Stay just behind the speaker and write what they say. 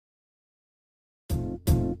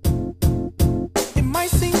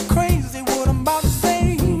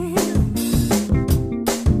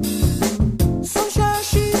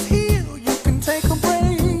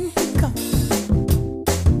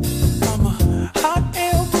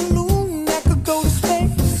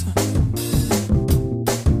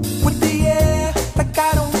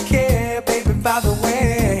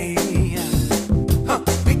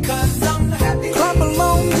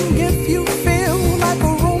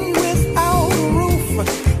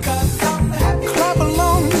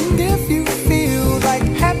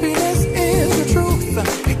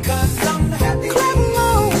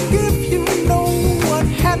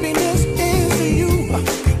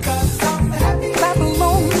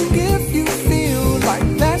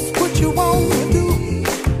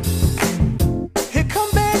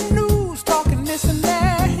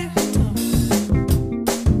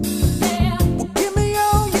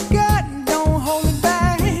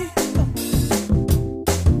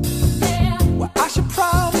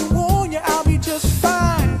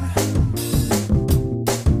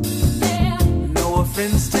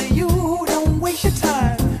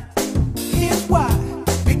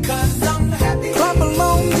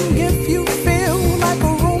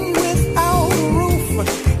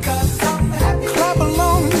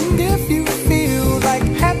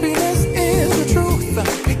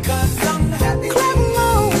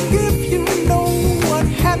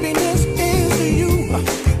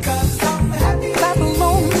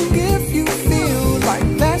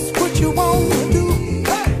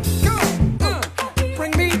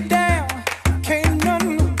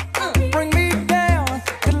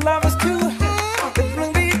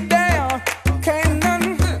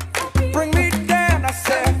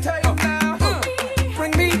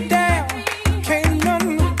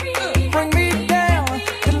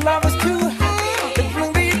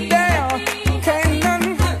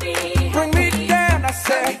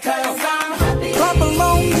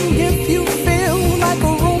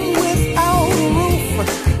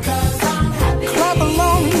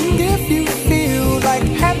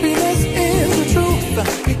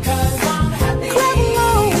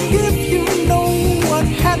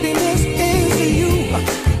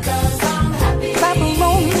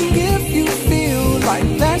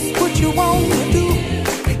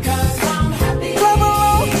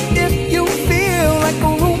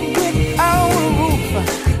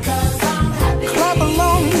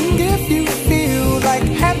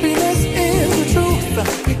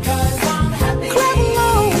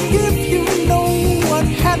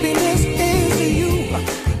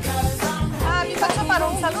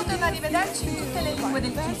vederci in tutte le lingue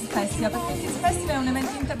del Kids Festival, perché il Kids Festival è un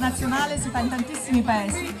evento internazionale, si fa in tantissimi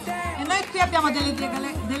paesi e noi qui abbiamo delle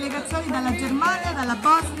delegazioni dalla Germania, dalla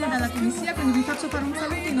Bosnia, dalla Tunisia, quindi vi faccio fare un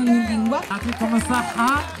saluto in ogni lingua.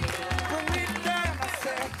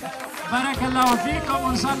 Barakallahu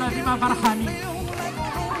fikum, inshallah dima farhani.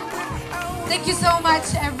 Thank you so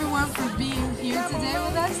much everyone for being here today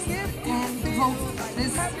with us, and hope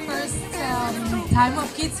this first time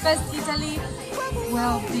of Kids Fest Italy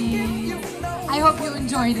will be, I hope you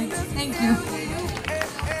enjoyed it. Thank you.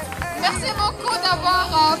 Merci beaucoup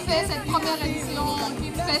d'avoir fait cette première édition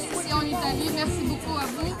Kids Fest ici en Italie. Merci beaucoup à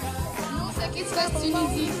vous. Nous c'est Kids Fest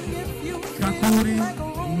Tunisie. Caccuri,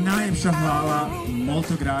 najljepša hvala,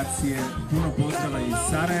 molto grazie, puno pozdrava iz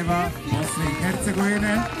Sarajeva, Bosne i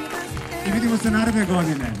Hercegovine i vidimo se naredne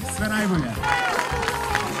godine. Sve najbolje!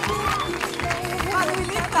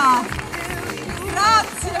 Manuelita!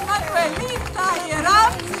 Grazie Manuelita!